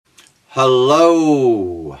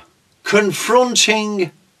Hello.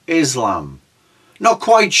 Confronting Islam. Not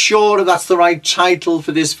quite sure if that's the right title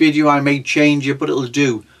for this video. I may change it, but it'll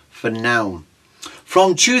do for now.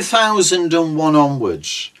 From 2001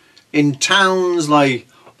 onwards, in towns like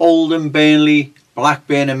Oldham, Burnley,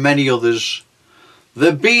 Blackburn and many others,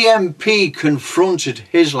 the BNP confronted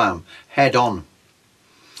Islam head on.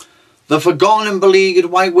 The forgotten and beleaguered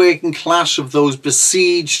white working class of those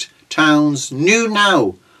besieged towns knew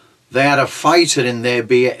now they had a fighter in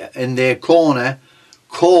their corner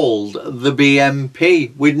called the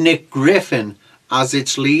BNP, with Nick Griffin as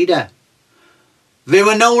its leader. They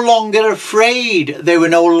were no longer afraid. They were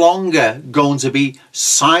no longer going to be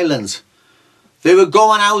silent. They were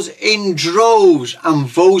going out in droves and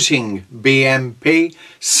voting BNP.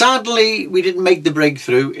 Sadly, we didn't make the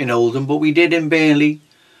breakthrough in Oldham, but we did in Burnley.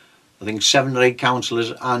 I think 7 or 8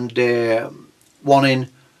 councillors and one in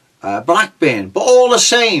Blackburn. But all the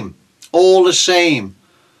same,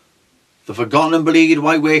 the forgotten and beleaguered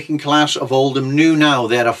white working class of Oldham knew now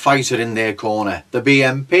they had a fighter in their corner, the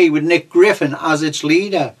BNP, with Nick Griffin as its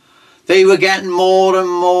leader. They were getting more and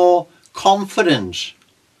more confident.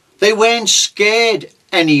 They weren't scared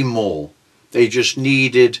anymore. They just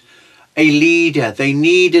needed a leader. They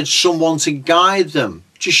needed someone to guide them,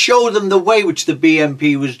 to show them the way which the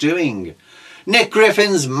BNP was doing. Nick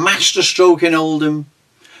Griffin's masterstroke in Oldham: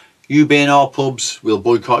 you be in our pubs, we'll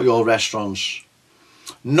boycott your restaurants,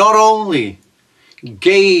 not only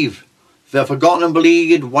gave the forgotten and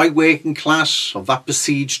beleaguered white working class of that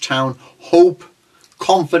besieged town hope,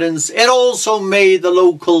 confidence, it also made the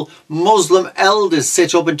local Muslim elders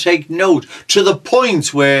sit up and take note, to the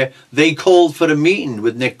point where they called for a meeting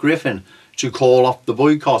with Nick Griffin to call off the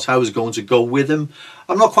boycott. I was going to go with him.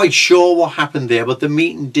 I'm not quite sure what happened there, but the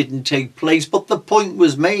meeting didn't take place. But the point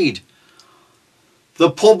was made. The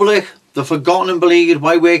public, the forgotten and beleaguered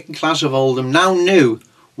white working class of Oldham, now knew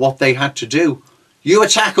what they had to do. You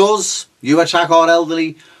attack us, you attack our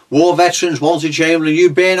elderly, war veterans, Walter Chamberlain, you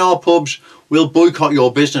burn our pubs, we'll boycott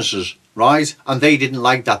your businesses, right? And they didn't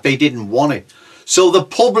like that. They didn't want it. So the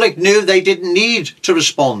public knew they didn't need to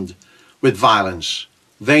respond with violence.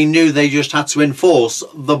 They knew they just had to enforce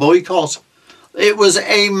the boycott. It was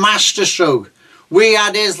a masterstroke. We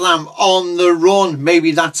had Islam on the run.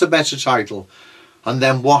 Maybe that's a better title. And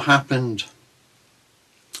then what happened?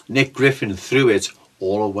 Nick Griffin threw it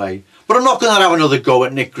all away. But I'm not going to have another go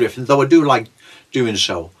at Nick Griffin, though I do like doing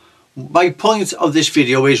so. My point of this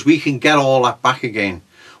video is we can get all that back again.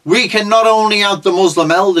 We can not only have the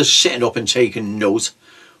Muslim elders sitting up and taking note,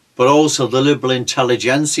 but also the liberal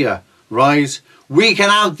intelligentsia, right? We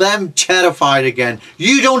can have them terrified again.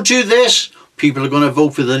 You don't do this, people are going to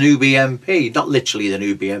vote for the new BNP. Not literally the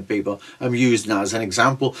new BNP, but I'm using that as an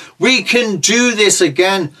example. We can do this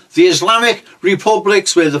again. The Islamic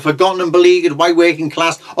republics, where the forgotten and beleaguered white working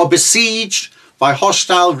class are besieged by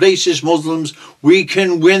hostile racist Muslims, we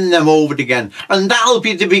can win them over again. And that'll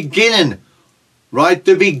be the beginning, right?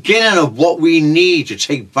 The beginning of what we need to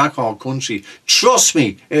take back our country. Trust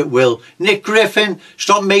me, it will. Nick Griffin,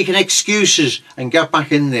 stop making excuses and get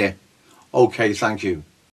back in there. Okay, thank you.